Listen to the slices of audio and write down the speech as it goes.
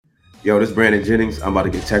Yo, this is Brandon Jennings. I'm about to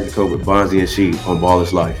get technical with Bonzi and She on Ball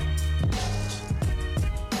is Life.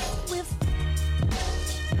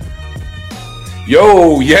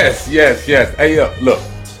 Yo, yes. Hey, look,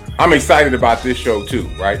 I'm excited about this show too,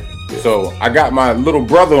 right? Yeah. So I got my little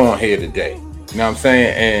brother on here today. You know what I'm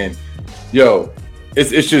saying? And yo,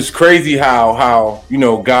 it's just crazy how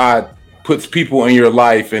God puts people in your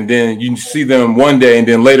life, and then you see them one day, and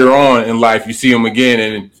then later on in life you see them again,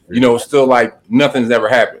 and it's still like nothing's ever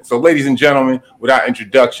happened. So, ladies and gentlemen, without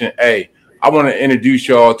introduction, I want to introduce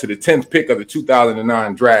y'all to the 10th pick of the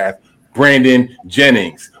 2009 draft, Brandon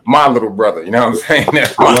Jennings, my little brother. You know what I'm saying?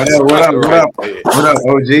 That's what up,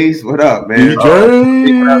 OGs? What up, man?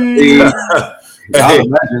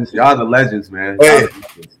 Y'all the legends, man. Hey,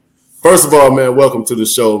 first of all, man, welcome to the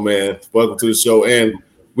show, man. Welcome to the show, and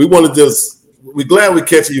we're glad we're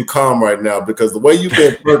catching you calm right now, because the way you've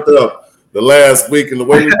been perked up the last week and the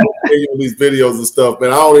way you've been in these videos and stuff,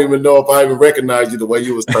 man, I don't even know if I even recognize you the way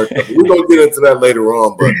you was perked up. We're going to get into that later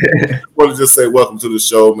on, but I want to just say welcome to the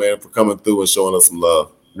show, man, for coming through and showing us some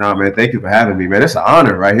love. No, man, thank you for having me, man. It's an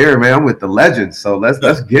honor right here, man. I'm with the legends, so let's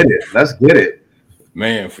get it. Let's get it.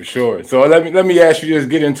 Man, for sure. So let me ask you, just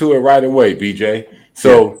get into it right away, BJ.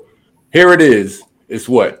 So Here it is. It's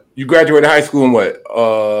what? You graduated high school in what?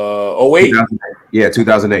 08? Yeah,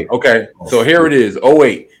 2008. Okay. So here it is,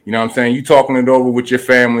 08. You know what I'm saying? You talking it over with your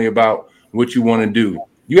family about what you want to do.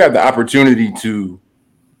 You have the opportunity to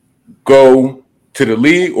go to the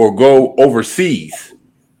league or go overseas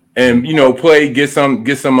and, play, get some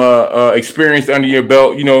experience under your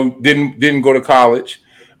belt. Didn't go to college.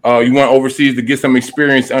 You went overseas to get some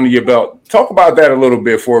experience under your belt. Talk about that a little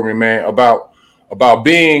bit for me, man, about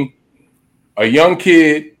being a young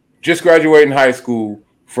kid just graduating high school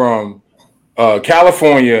from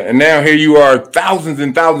California, and now here you are, thousands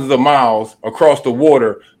and thousands of miles across the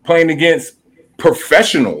water, playing against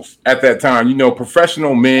professionals at that time.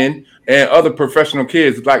 Professional men and other professional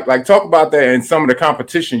kids. Like talk about that and some of the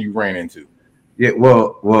competition you ran into. Yeah,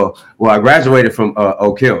 well, I graduated from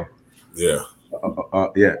Oak Hill. Yeah.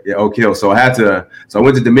 Oak Hill. So I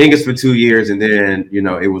went to Dominguez for 2 years, and then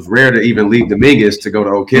it was rare to even leave Dominguez to go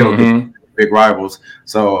to Oak Hill. Mm-hmm. Big rivals.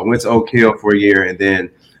 So I went to Oak Hill for a year, and then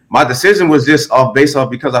my decision was just based off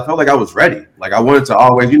because I felt like I was ready. Like I wanted to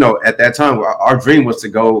always, at that time, our dream was to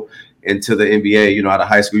go into the NBA, out of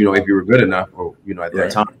high school, if you were good enough, or at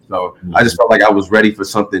that time. So I just felt like I was ready for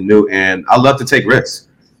something new, and I love to take risks.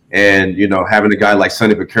 And having a guy like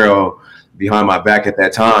Sonny Vaccaro behind my back at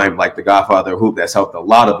that time, like the godfather of hoop, that's helped a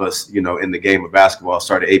lot of us, in the game of basketball.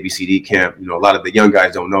 Started ABCD camp. A lot of the young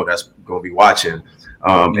guys don't know that's going to be watching.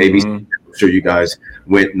 ABC. I'm sure you guys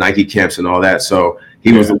went Nike camps and all that. So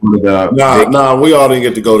he was one of the. Nah, we all didn't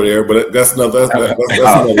get to go there, but that's another story. All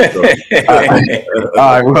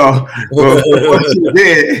right, well, what you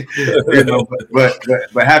did,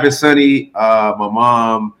 but having Sonny, my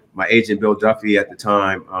mom, my agent Bill Duffy at the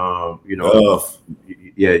time,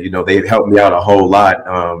 they helped me out a whole lot,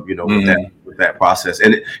 with that process,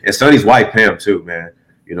 and Sonny's wife Pam too, man.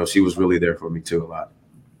 She was really there for me too a lot.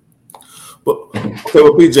 But okay,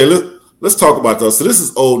 well, BJ, let's talk about those. So this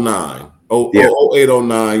is 09, 08,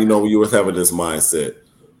 09, when you were having this mindset.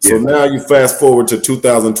 So now you fast forward to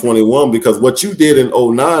 2021, because what you did in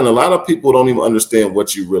 09, a lot of people don't even understand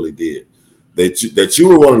what you really did. That you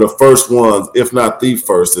were one of the first ones, if not the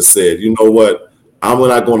first, that said, you know what, I'm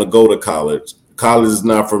not going to go to college. College is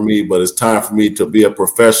not for me, but it's time for me to be a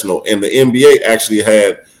professional. And the NBA actually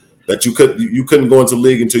had that you couldn't go into the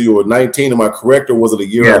league until you were 19. Am I correct, or was it a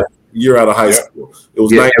year out of high school? It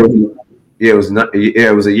was 19.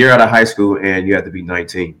 It was a year out of high school, and you had to be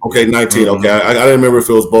 19. Okay, 19. Okay, I didn't remember if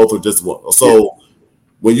it was both or just one. So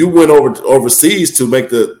when you went overseas to make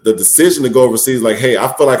the decision to go overseas, like, hey, I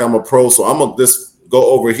feel like I'm a pro, so I'm gonna just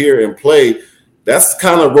go over here and play. That's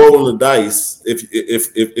kind of rolling the dice.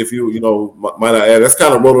 If you might I add, that's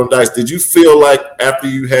kind of rolling the dice. Did you feel like after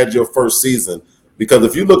you had your first season? Because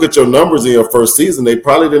if you look at your numbers in your first season, they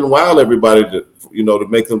probably didn't wow everybody to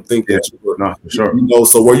make them think that you were. No, for sure.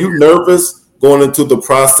 So were you nervous going into the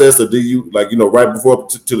process, or did you right before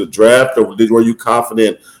to the draft, or were you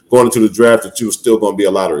confident going into the draft that you were still going to be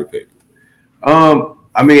a lottery pick? At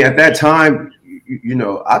that time,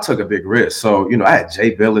 I took a big risk. So, I had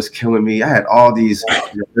Jay Billis killing me. I had all these,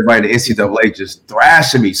 everybody in the NCAA just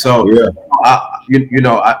thrashing me. So, I knew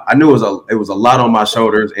it was a lot on my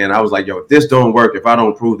shoulders. And I was like, if this don't work, if I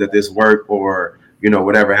don't prove that this worked, or,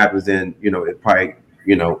 whatever happens, then, it probably,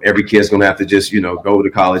 every kid's going to have to just, go to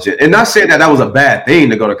college. And not saying that was a bad thing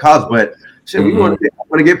to go to college, but shit, we want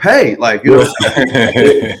to get paid. Like, a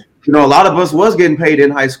lot of us was getting paid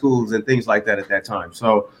in high schools and things like that at that time.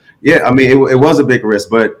 So, it was a big risk,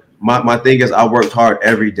 but my thing is I worked hard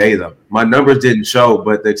every day though. My numbers didn't show,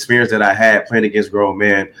 but the experience that I had playing against grown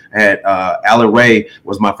men, I had Alan Ray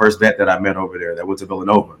was my first vet that I met over there that went to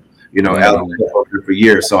Villanova. You know, Alan was over there for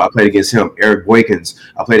years, so I played against him. Eric Boykins,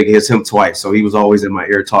 I played against him twice, so he was always in my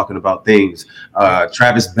ear talking about things.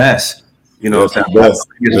 Travis Best, you know, Travis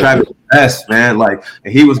Best, man, like,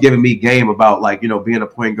 and he was giving me game about like, you know, being a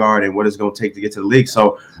point guard and what it's going to take to get to the league.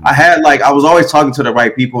 So I had like, I was always talking to the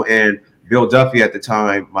right people, and Bill Duffy at the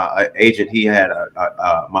time, my agent, he had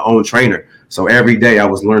my own trainer. So every day I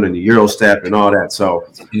was learning the Euro step and all that. So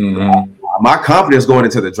my confidence going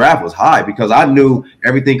into the draft was high because I knew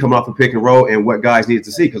everything coming off the pick and roll and what guys needed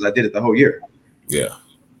to see because I did it the whole year. Yeah.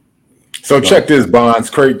 So check this, Bonds,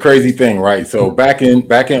 crazy thing, right? So back in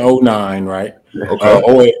 09, right?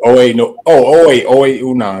 Okay. 08,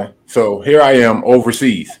 09. So here I am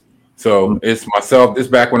overseas. So it's myself, this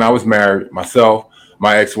back when I was married, myself,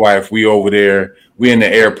 my ex-wife, we over there, we in the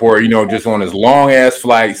airport, you know, just on this long ass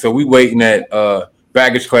flight. So we waiting at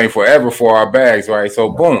baggage claim forever for our bags, right? So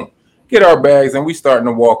boom, get our bags and we starting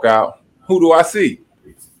to walk out. Who do I see?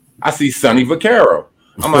 I see Sonny Vaccaro.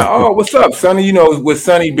 I'm like, oh, what's up, Sonny? You know, with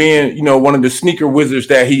Sonny being, you know, one of the sneaker wizards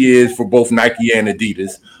that he is for both Nike and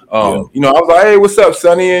Adidas. You know, I was like, hey, what's up,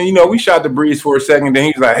 Sonny? And, you know, we shot the breeze for a second. Then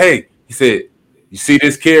he was like, hey, he said, you see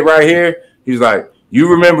this kid right here? He was like, you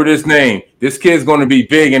remember this name. This kid's going to be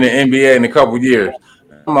big in the NBA in a couple of years.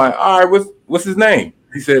 I'm like, all right, what's his name?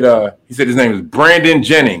 He said his name is Brandon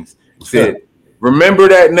Jennings. He said, remember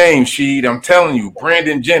that name, Sheed. I'm telling you,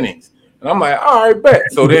 Brandon Jennings. And I'm like, all right,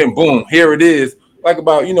 bet. So then, boom, here it is. Like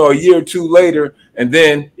about, you know, a year or two later. And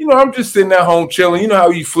then, you know, I'm just sitting at home chilling. You know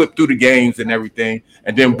how you flip through the games and everything.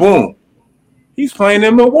 And then, boom, he's playing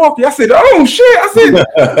in Milwaukee. I said, oh, shit. I said,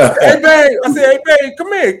 hey, babe,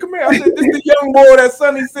 come here. I said, this is the young boy that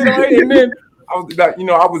Sonny said, right? And then, I was like, you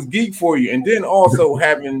know, I was geek for you. And then also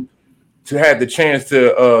having to have the chance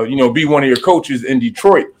to, you know, be one of your coaches in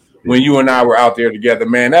Detroit when you and I were out there together,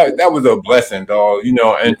 man, that was a blessing, dog. You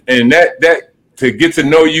know, and that to get to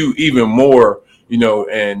know you even more, you know,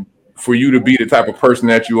 and for you to be the type of person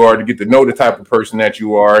that you are, to get to know the type of person that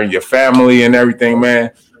you are and your family and everything,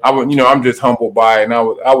 man. I'm just humbled by it, and I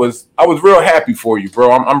was real happy for you,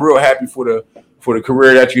 bro. I'm real happy for the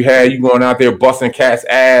career that you had. You going out there busting cats'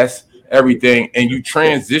 ass, everything, and you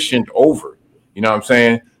transitioned over. You know what I'm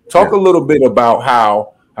saying? Talk a little bit about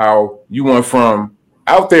how you went from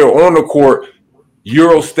out there on the court,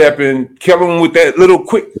 Euro stepping, killing with that little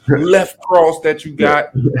quick left cross that you got,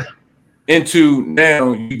 into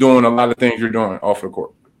now you doing a lot of things you're doing off the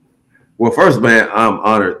court. Well, first, man, I'm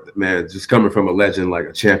honored, man, just coming from a legend like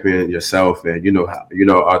a champion yourself, and you know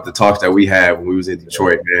the talks that we had when we was in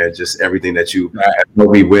Detroit, man, just everything that you know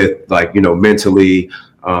me with, like, you know, mentally,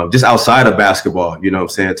 just outside of basketball, you know what I'm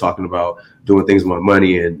saying, talking about doing things with my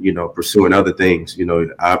money and, you know, pursuing other things. You know,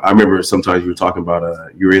 I remember sometimes you were talking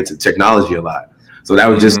about you were into technology a lot. So that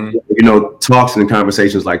was just, you know, talks and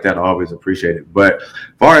conversations like that I always appreciate it. But as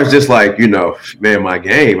far as just like, you know, man, my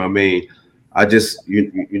game, I mean, I just,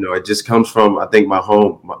 you know, it just comes from, I think, my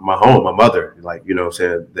mother, like, you know what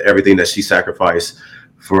I'm saying, everything that she sacrificed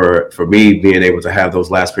for me being able to have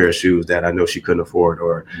those last pair of shoes that I know she couldn't afford,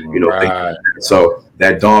 or, you know, so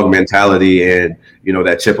that dog mentality and, you know,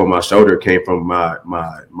 that chip on my shoulder came from my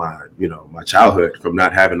you know, my childhood, from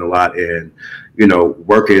not having a lot and, you know,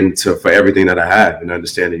 working for everything that I have and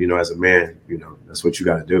understanding, you know, as a man, you know, that's what you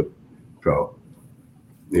got to do. So,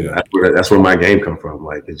 you know, that's where my game come from.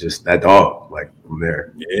 Like, it's just that dog, like, from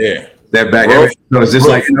there. Yeah. That back. So it's just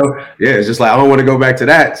like, you know, it's just like, I don't want to go back to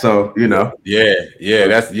that. So, you know.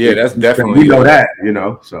 That's definitely. You know that, you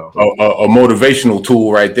know, so. A motivational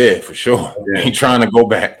tool right there for sure. Yeah. Ain't trying to go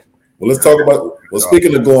back. Well, let's talk about,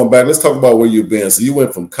 speaking of going back, let's talk about where you've been. So you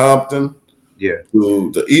went from Compton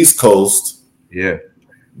to the East Coast. Yeah.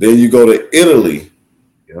 Then you go to Italy.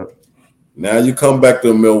 Yep. Now you come back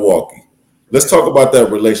to Milwaukee. Let's talk about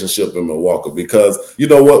that relationship in Milwaukee, because you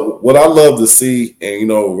know what I love to see, and you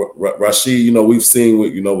know, Rashid, you know, we've seen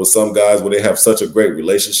with some guys where they have such a great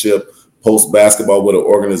relationship post basketball with an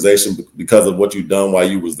organization because of what you've done while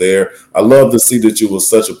you was there. I love to see that you was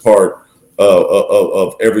such a part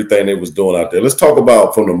of everything they was doing out there. Let's talk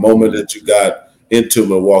about from the moment that you got into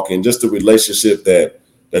Milwaukee and just the relationship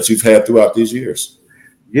that you've had throughout these years.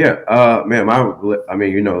 Yeah, man, I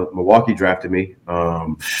mean, you know, Milwaukee drafted me.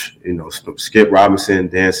 You know, Skip Robinson,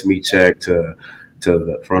 Dan Smechek to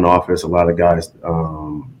the front office. A lot of guys,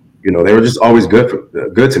 you know, they were just always good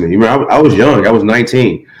to me. You know, I was young. I was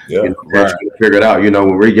 19. Yeah, you know, trying to figure it out. You know,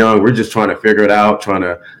 when we're young, we're just trying to figure it out, trying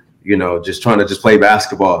to play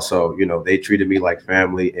basketball. So, you know, they treated me like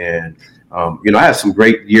family, and You know, I had some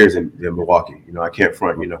great years in Milwaukee. You know, I can't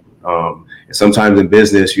front. You know, and sometimes in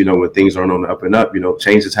business, you know, when things aren't on the up and up, you know,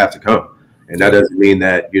 changes have to come, and that doesn't mean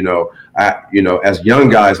that you know, as young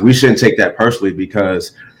guys, we shouldn't take that personally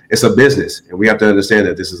because it's a business, and we have to understand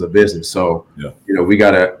that this is a business. So, you know, we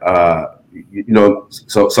gotta. You know,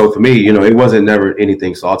 so for me, you know, it wasn't never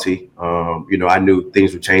anything salty. You know, I knew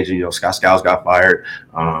things were changing. You know, Scott Skiles got fired.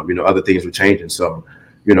 You know, other things were changing. So,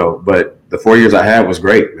 you know, but the 4 years I had was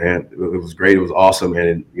great, man. It was great. It was awesome,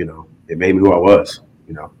 and you know, it made me who I was.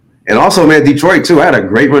 You know, and also, man, Detroit too. I had a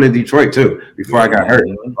great run in Detroit too before I got hurt.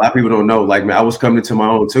 A lot of people don't know. Like, man, I was coming into my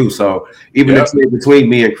own too. So even the trade between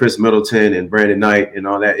me and Chris Middleton and Brandon Knight and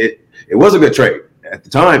all that, it was a good trade. At the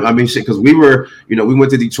time, I mean, shit, because we were, you know, we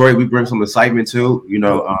went to Detroit. We bring some excitement too. You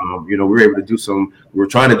know, we were able to do some. We were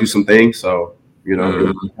trying to do some things. So, you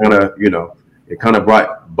know, it kind of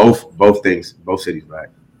brought both things, both cities back.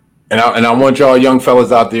 And I want y'all young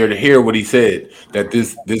fellas out there to hear what he said. That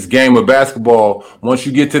this game of basketball, once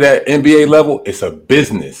you get to that NBA level, it's a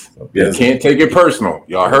business. You can't take it personal.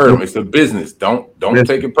 Y'all heard him. It's a business. Don't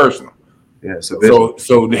take it personal. Yeah.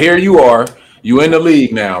 So here you are. You in the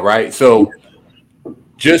league now, right? So.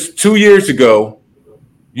 Just 2 years ago,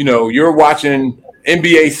 you know, you're watching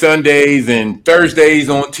NBA Sundays and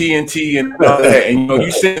Thursdays on TNT and all that, and you know,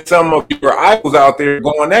 you see some of your idols out there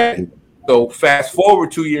going at it. So fast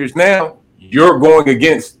forward 2 years now, you're going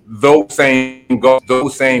against those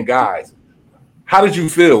same guys. How did you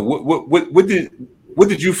feel? What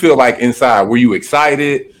did you feel like inside? Were you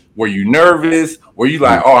excited? Were you nervous? Were you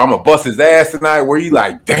like, oh, I'm gonna bust his ass tonight? Were you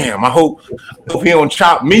like, damn, I hope he don't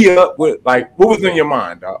chop me up? What was in your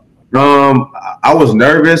mind, dog? I was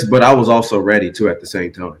nervous, but I was also ready too at the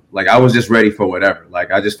same time. Like, I was just ready for whatever.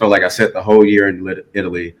 Like, I just felt like I set the whole year in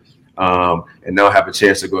Italy, and now I have a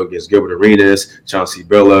chance to go against Gilbert Arenas, Chauncey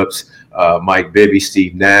Billups, Mike Bibby,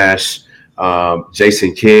 Steve Nash,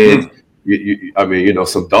 Jason Kidd. I mean, you know,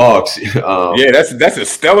 some dogs. That's a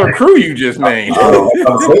stellar crew you just named.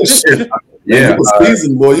 You was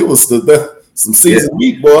seasoned, boy. You was some seasoned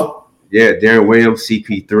meat, boy. Yeah, Darren Williams,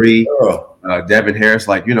 CP3, Devin Harris,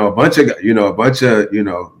 like, you know, a bunch of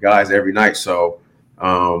guys every night. So,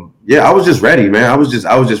 I was just ready, man. I was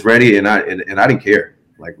just ready, and I didn't care.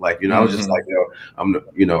 Like, you know, I was just like, I'm,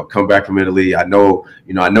 you know, come back from Italy. I know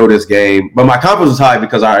this game, but my confidence was high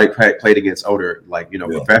because I already played against older, like, you know,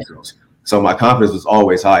 professionals. So my confidence was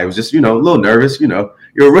always high. It was just, you know, a little nervous. You know,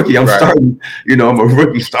 you're a rookie. I'm starting. You know, I'm a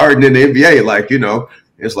rookie starting in the NBA. Like, you know,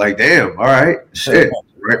 it's like, damn, all right, shit,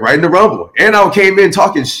 right in the rumble. And I came in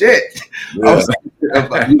talking shit. I was like,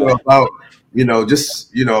 about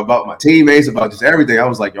my teammates, about just everything. I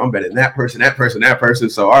was like, yo, I'm better than that person.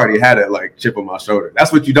 So I already had that like chip on my shoulder.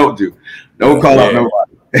 That's what you don't do. Don't call out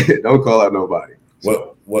nobody. Don't call out nobody.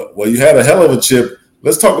 So. Well, you had a hell of a chip.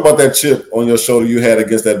 Let's talk about that chip on your shoulder you had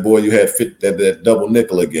against that boy you had fit that double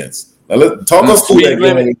nickel against. Now let's talk us through that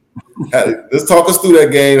game. Let's talk us through that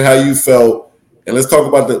game, how you felt, and let's talk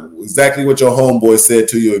about exactly what your homeboy said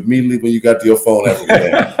to you immediately when you got to your phone after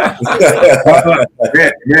the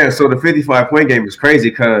game. Yeah. So the 55-point game is crazy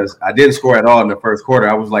because I didn't score at all in the first quarter.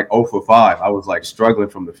 I was like 0 for 5. I was like struggling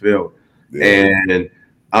from the field, and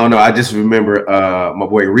I don't know. I just remember my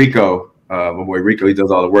boy Rico. He does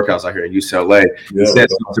all the workouts out here in UCLA. He said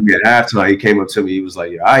something to me at halftime. He came up to me. He was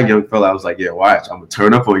like, "Yeah, all right, young fella." I was like, "Yeah, watch. I'm gonna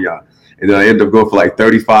turn up on y'all." And then I ended up going for like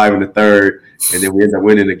 35 in the third, and then we ended up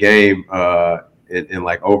winning the game in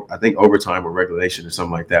like I think overtime or regulation or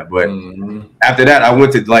something like that. But after that, I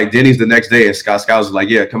went to like Denny's the next day, and Scott Skiles was like,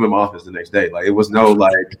 "Yeah, come in my office the next day." Like it was nothing.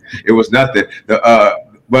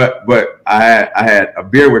 But I had a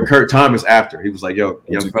beer with Kurt Thomas after. He was like, "Yo,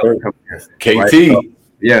 young fella, come here." KT. Right?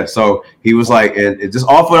 Yeah, so he was like, and it just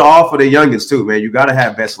all for the youngins too, man. You got to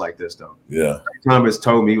have bets like this, though. Yeah. Thomas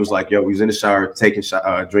told me, he was like, yo, he was in the shower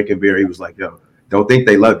drinking beer. He was like, yo, don't think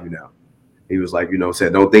they love you now. He was like, you know,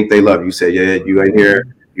 said, don't think they love you. He said, yeah, you ain't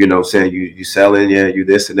here, you know, saying you selling, yeah, you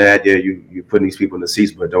this and that, yeah, you putting these people in the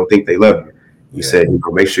seats, but don't think they love you. He said, you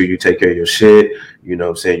know, make sure you take care of your shit. You know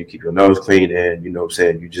what I'm saying? You keep your nose clean, and you know what I'm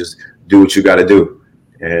saying? You just do what you got to do.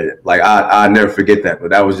 And like I never forget that,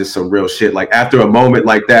 but that was just some real shit. Like after a moment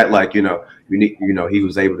like that, like he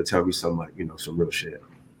was able to tell me some like some real shit.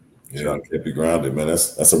 Yeah, keep you grounded, man.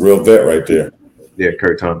 That's a real vet right there. Yeah,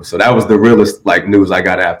 Kurt Thomas. So that was the realest like news I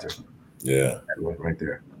got after. Yeah, right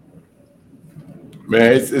there.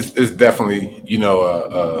 Man, it's definitely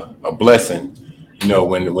a blessing,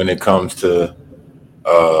 when it comes to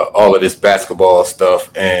all of this basketball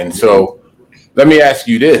stuff, and so. Let me ask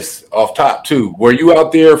you this off top too. Were you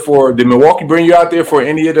out there did Milwaukee bring you out there for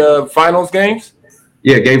any of the finals games?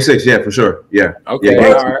 Yeah, game 6. Yeah, for sure. Yeah. Okay.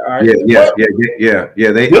 Yeah, All right.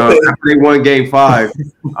 Yeah. They after they won game 5,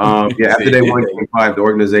 after they won game 5, the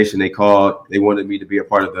organization they called, they wanted me to be a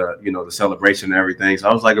part of the, the celebration and everything. So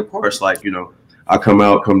I was like, of course, like, I'll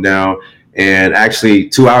come down. And actually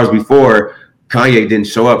 2 hours before, Kanye didn't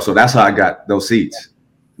show up. So that's how I got those seats.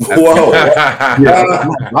 Whoa.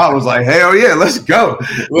 I was like, hell yeah, let's go.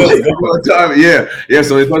 Yeah.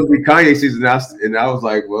 So it's supposed to be Kanye season. And I was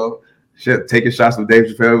like, well, shit, taking shots with Dave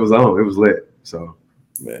Chappelle was on. It was lit. So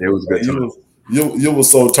it was good time. You were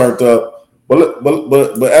so turned up.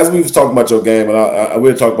 But as we was talking about your game, and I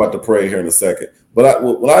will talk about the parade here in a second. But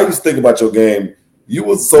when I used to think about your game, you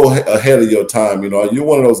were so ahead of your time. You're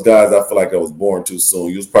one of those guys I feel like I was born too soon.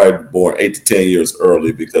 You was probably born 8 to 10 years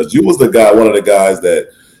early because you was one of the guys that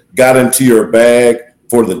got into your bag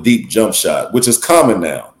for the deep jump shot, which is common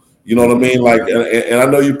now. You know what I mean? Like, and I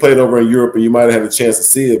know you played over in Europe and you might have had a chance to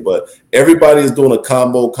see it, but everybody is doing a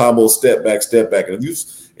combo, step back. And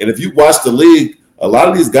if you watch the league, a lot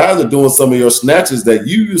of these guys are doing some of your snatches that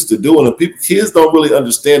you used to do, and kids don't really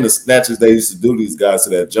understand the snatches they used to do these guys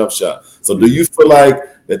to that jump shot. So do you feel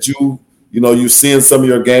like that you're seeing some of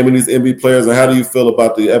your game in these NBA players, and how do you feel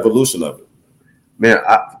about the evolution of it? Man,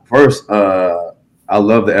 I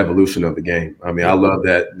love the evolution of the game. I mean, I love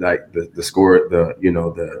that, like the score, the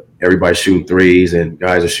everybody shooting threes and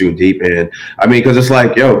guys are shooting deep. And I mean, because it's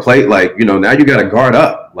like, play like, now you got to guard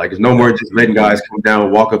up. Like, it's no more just letting guys come down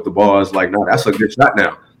and walk up the ball. It's like, no, that's a good shot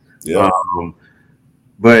now. Yeah.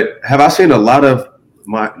 But have I seen a lot of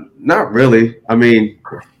not really. I mean,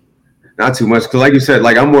 not too much. Because like you said,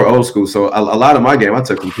 like I'm more old school. So a lot of my game, I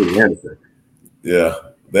took from Kenny Anderson. Yeah.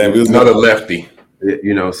 Damn, he was another lefty.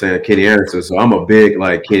 Saying Kenny Anderson. So I'm a big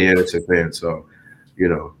like Kenny Anderson fan. So,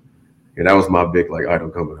 and that was my big like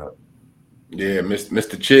idol coming up. Yeah,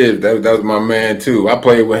 Mr. Chibbs, that was my man too. I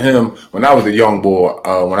played with him when I was a young boy.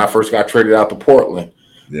 When I first got traded out to Portland,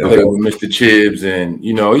 I played with Mr. Chibbs, and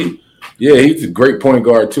he's a great point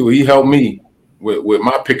guard too. He helped me with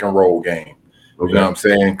my pick and roll game. Okay. You know what I'm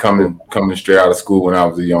saying? Coming straight out of school when I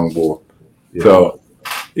was a young boy. Yeah. So.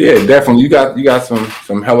 Yeah, definitely. You got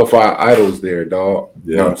some hellified idols there, dog.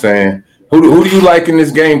 You know what I'm saying? Who do you like in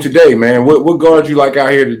this game today, man? What guards you like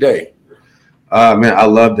out here today? Man, I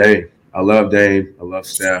love Dame. I love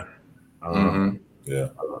Steph. KD.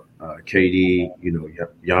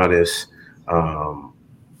 Giannis. I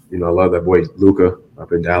love that boy Luka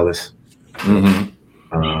up in Dallas. Kawhi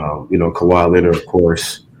Leonard, of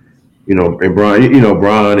course. And Bron.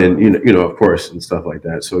 Bron, and of course, and stuff like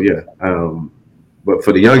that. So yeah. But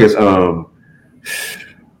for the youngest,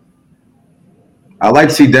 I like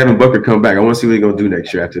to see Devin Booker come back. I want to see what he's gonna do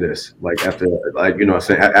next year after this.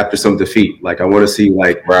 After some defeat. Like I want to see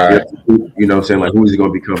right. Who is he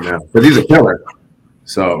gonna become now? Because he's a killer.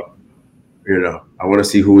 So, I want to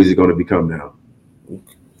see who is he gonna become now.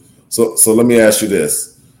 So let me ask you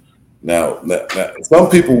this. Now some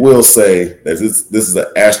people will say that this is an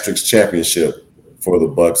asterisk championship for the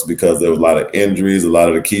Bucks because there was a lot of injuries, a lot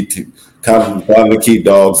of the key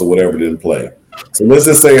dogs or whatever didn't play. So let's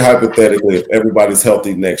just say hypothetically, if everybody's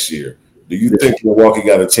healthy next year, do you think Milwaukee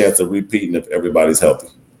got a chance of repeating if everybody's healthy?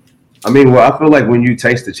 I mean, well, I feel like when you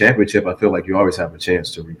taste the championship, I feel like you always have a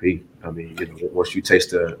chance to repeat. I mean, once you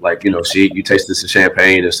taste you taste this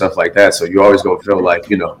champagne and stuff like that, so you always gonna feel like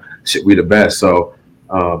shit, we the best. So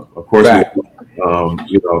of course,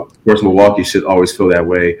 Milwaukee should always feel that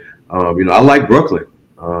way. I like Brooklyn.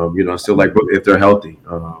 I still like Brooklyn if they're healthy.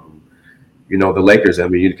 The Lakers. I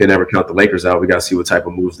mean, you can never count the Lakers out. We got to see what type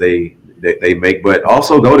of moves they make, but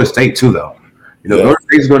also Golden State too, though. Golden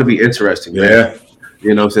State is going to be interesting. Yeah.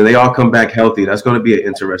 So they all come back healthy. That's going to be an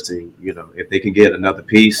interesting. If they can get another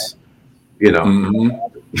piece. Because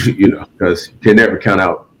you can never count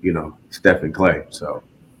out. Steph and Clay. So.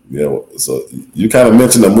 Yeah. So you kind of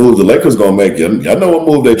mentioned the move the Lakers going to make. Y'all know what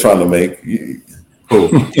move they're trying to make. Cool.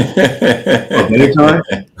 Anytime.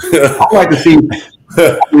 I'd like to see.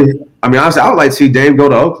 I mean, honestly, I would like to see Dame go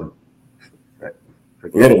to Oakland.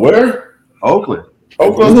 Go to where? Oakland.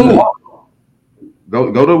 Oakland who?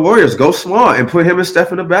 Go to the Warriors. Go small and put him and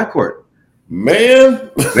Steph in the backcourt. Man,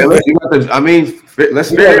 let's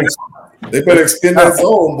figure it. They better extend that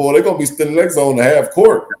zone, boy. They're gonna be extending that zone to half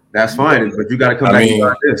court. That's fine, but you got to come back and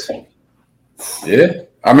like this. Yeah.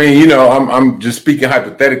 I mean, I'm just speaking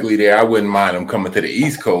hypothetically there. I wouldn't mind them coming to the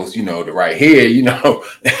East Coast, to right here, in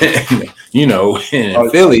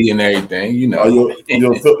Philly and everything,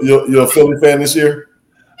 You're a Philly fan this year?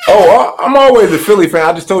 Oh, I'm always a Philly fan.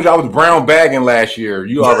 I just told you I was brown bagging last year.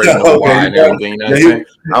 You already know why and everything.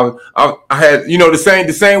 I had,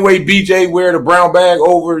 the same way BJ wear the brown bag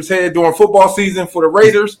over his head during football season for the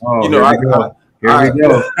Raiders. Here we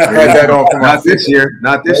go. Not this year.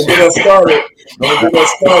 Not this year. Don't get us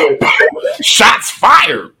started. Shots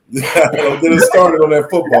fired. Don't get us started on that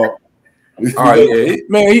football. All right, yeah,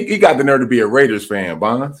 man, he got the nerve to be a Raiders fan,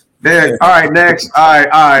 Bonds. Man, all right, next. All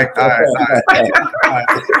right.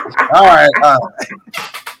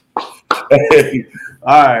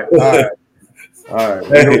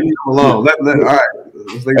 Leave him alone. All right.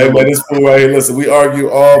 Hey man, this fool right here. Listen, we argue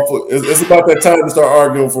it's about that time to start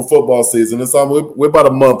arguing for football season. It's we're about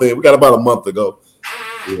a month in. We got about a month to go.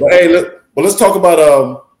 Yeah. But hey, let's talk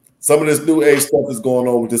about some of this new age stuff that's going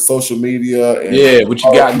on with this social media. And what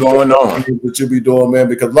you got going on? What you be doing, man?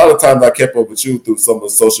 Because a lot of times I kept up with you through some of the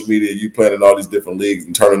social media. You playing in all these different leagues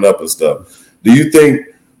and turning up and stuff. Do you think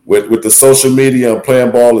with the social media and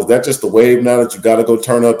playing ball, is that just the wave now that you got to go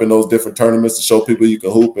turn up in those different tournaments to show people you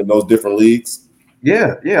can hoop in those different leagues?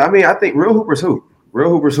 Yeah. I mean, I think real hoopers hoop. Real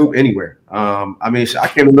hoopers hoop anywhere. I mean, I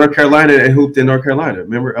came to North Carolina and hooped in North Carolina.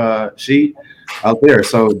 Remember, she out there.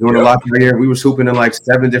 So during the lockdown year, we were hooping in like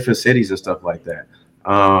 7 different cities and stuff like that.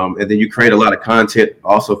 And then you create a lot of content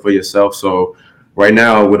also for yourself. So right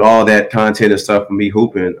now, with all that content and stuff for me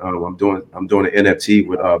hooping, I'm doing an NFT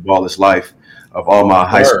with Ball is Life of all my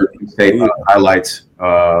high school state highlights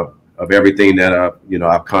of everything that I've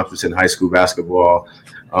accomplished in high school basketball.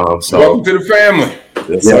 So welcome to the family.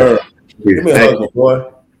 Yes, sir. Give me a hug,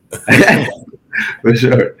 boy. For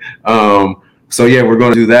sure. So yeah, we're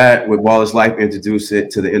going to do that with Ball is Life, introduce it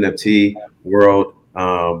to the NFT world,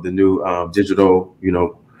 the new digital,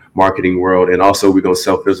 marketing world, and also we're going to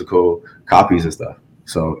sell physical copies and stuff.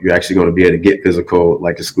 So you're actually going to be able to get physical,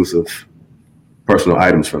 like exclusive, personal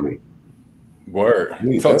items from me. Word.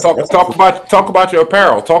 Talk about your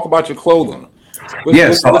apparel. Talk about your clothing.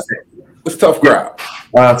 What's Tough Crowd?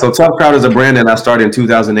 So Tough Crowd is a brand that I started in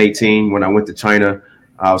 2018 when I went to China.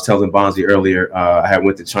 I was telling Bonzi earlier, I had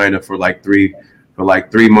went to China for like 3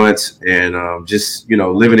 months, and just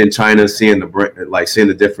living in China, seeing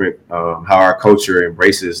the different how our culture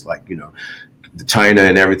embraces the China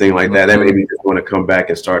and everything like that. That made me just want to come back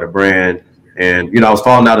and start a brand. And I was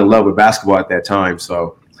falling out in love with basketball at that time,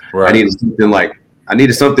 so I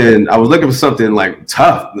needed something. I was looking for something like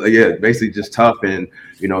tough, basically just tough, and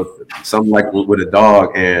something like with a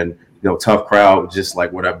dog, and Tough Crowd, just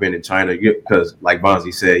like what I've been in China, because like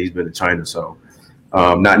Bonzi said, he's been to China, so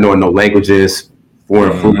not knowing no languages,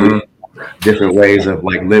 foreign food, different ways of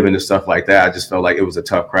like living and stuff like that, I just felt like it was a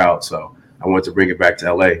tough crowd, so I wanted to bring it back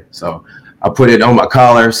to LA. So I put it on my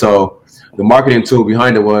collar. So the marketing tool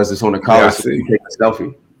behind it was it's on the collar, so you take a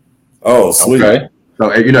selfie. Oh, sweet. Okay. So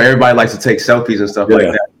everybody likes to take selfies and stuff like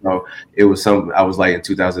that. So it was I was like in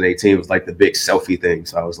 2018, it was like the big selfie thing.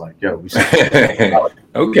 So I was like, yo, we should.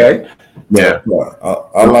 Okay. Yeah.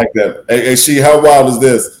 I like that. Hey, how wild is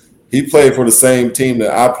this? He played for the same team that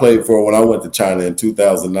I played for when I went to China in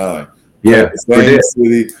 2009. Yeah. Same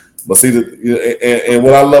city. But see, and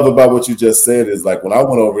what I love about what you just said is like when I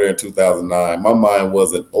went over there in 2009, my mind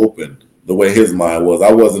wasn't open the way his mind was.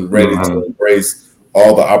 I wasn't ready to embrace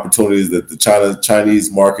all the opportunities that the Chinese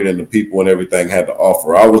market and the people and everything had to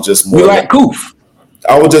offer. I was just more like Koof.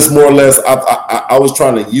 I was just more or less. I was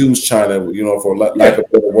trying to use China, for lack of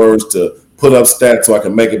better words, to put up stats so I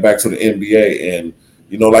can make it back to the NBA. And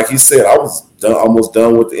like he said, I was almost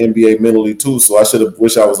done with the NBA mentally too. So I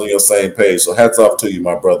wish I was on your same page. So hats off to you,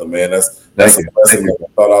 my brother, man. That's a blessing. You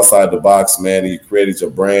thought outside the box, man. And you created your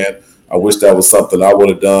brand. I wish that was something I would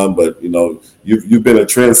have done, but you've been a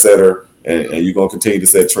trendsetter. And you're gonna continue to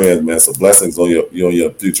set trends, man. So blessings on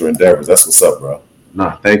your future endeavors. That's what's up, bro.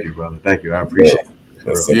 Nah, thank you, brother. Thank you. I appreciate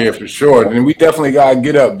it. Yeah, for sure. And we definitely gotta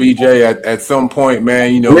get up, BJ, at some point,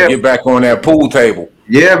 man. Get back on that pool table.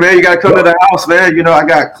 Yeah, man. You gotta come to the house, man. I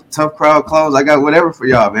got Tough Crowd clothes. I got whatever for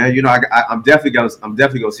y'all, man. I'm definitely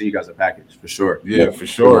gonna see you guys a package for sure. Yeah, for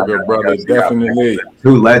sure, good brother. Definitely.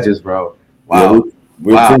 2 legends, bro. Wow. Yeah,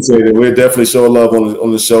 we appreciate it. We'll definitely show love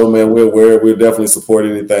on the show, man. We'll definitely support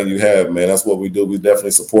anything you have, man. That's what we do. We definitely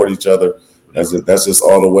support each other. That's just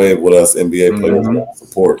all the way with us NBA players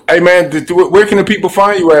support. Hey, man, where can the people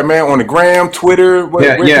find you at, man? On the gram, Twitter?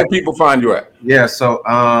 Where can people find you at? Yeah, so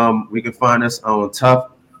we can find us on TUFF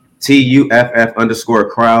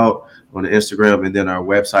 _crowd on the Instagram, and then our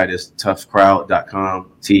website is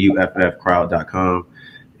tuffcrowd.com, tuffcrowd.com.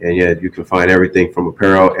 And yeah, you can find everything from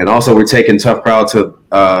apparel. And also we're taking Tough Crowd to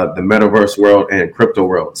the metaverse world and crypto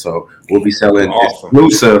world. So we'll be selling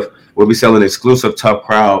exclusive Tough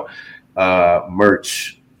Crowd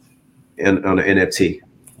merch on the NFT.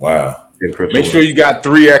 Wow. Make sure you got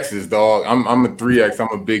 3Xs, dog. I'm a 3X. I'm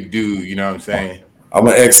a big dude, you know what I'm saying? I'm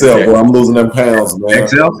an XL, bro. I'm losing them pounds, man.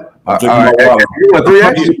 XL? I'm drinking my water. You want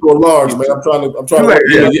 3X? You large, man. I'm trying to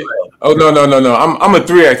Oh no. I'm a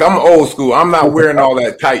 3X. I'm old school. I'm not wearing all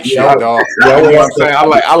that tight shit, dog. Yeah, you know what I'm saying?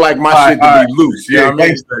 I like my shit to be loose. You know what I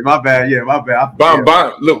mean? My bad. Yeah, my bad.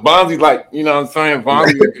 Look, Bonzi's like, you know what I'm saying?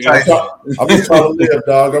 Bonzi. I'm just trying to live,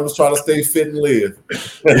 dog. I'm just trying to stay fit and live.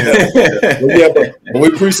 But we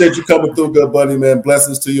appreciate you coming through, good buddy, man.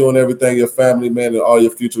 Blessings to you and everything, your family, man, and all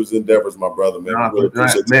your future endeavors, my brother, man. Really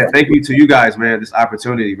appreciate man, thank you to you guys, man. This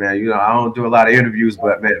opportunity, man. You know, I don't do a lot of interviews,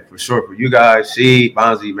 but man, for sure, for you guys,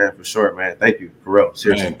 Bonzi, man, for sure, man. Thank you, for real.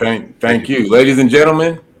 Seriously. Man, thank you. Ladies and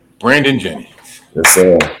gentlemen, Brandon Jennings. Yes,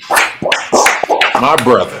 sir. My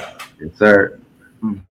brother. Yes, sir.